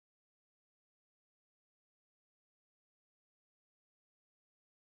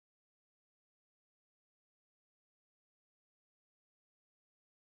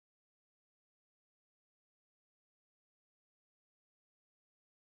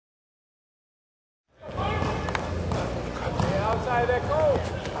by that goal.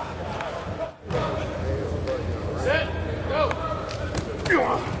 Set, go.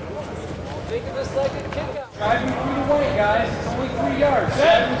 Think of this like a kick out. Driving through the way, guys. It's only 3 yards.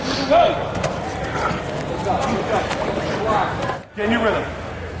 Set, go. Get in your rhythm.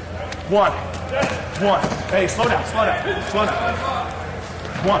 One. Hey, slow down. Slow down.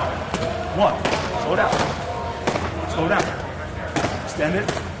 One. Slow down. Extend it.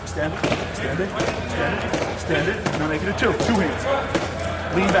 Now make it a 2. 2 hands.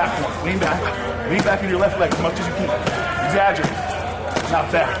 Lean back one. Lean back into your left leg as much as you can. Exaggerate.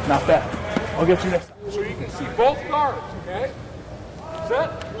 Not bad. I'll get you next time. So you can see both guards, okay? Set.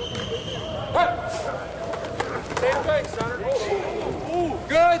 Hut. Same thing, center. Ooh,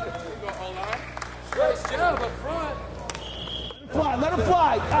 good. Hold on. Nice job up front. Let him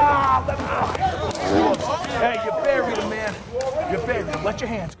fly. Let him fly. Hey, you buried him, man. You buried him. Let your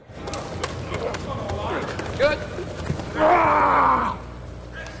hands go. Good.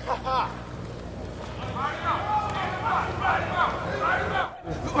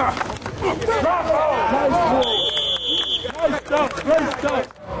 Nice stuff.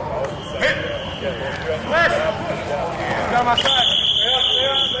 Hit. Left. Got my side.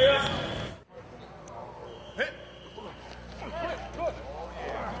 Stay up. Hit. Good.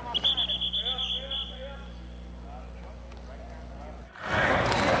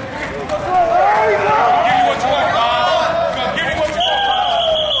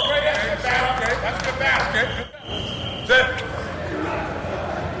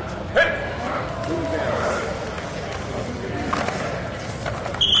 Hit.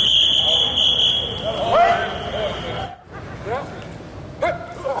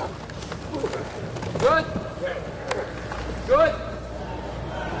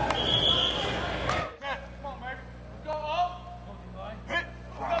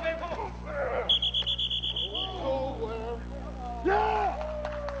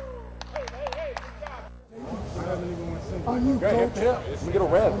 We get a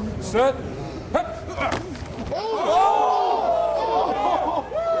red. Set.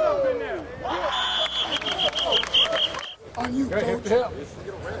 On you, Okay, hip coach. to hip.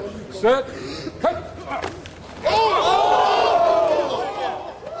 Set. Hey.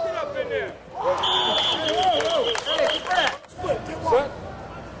 Get up in there. Set.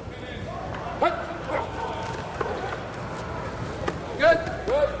 Hey. Good.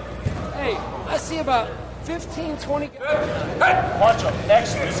 Hey, I see about 15, 20 guys. Hey. Watch him.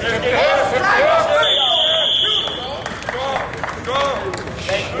 Excellent. Go.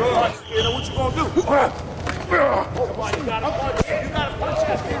 Hey, you know what you gonna do? Come on, you gotta punch it. You gotta punch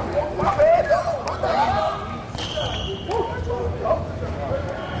that kid.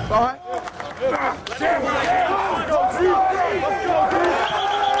 All right.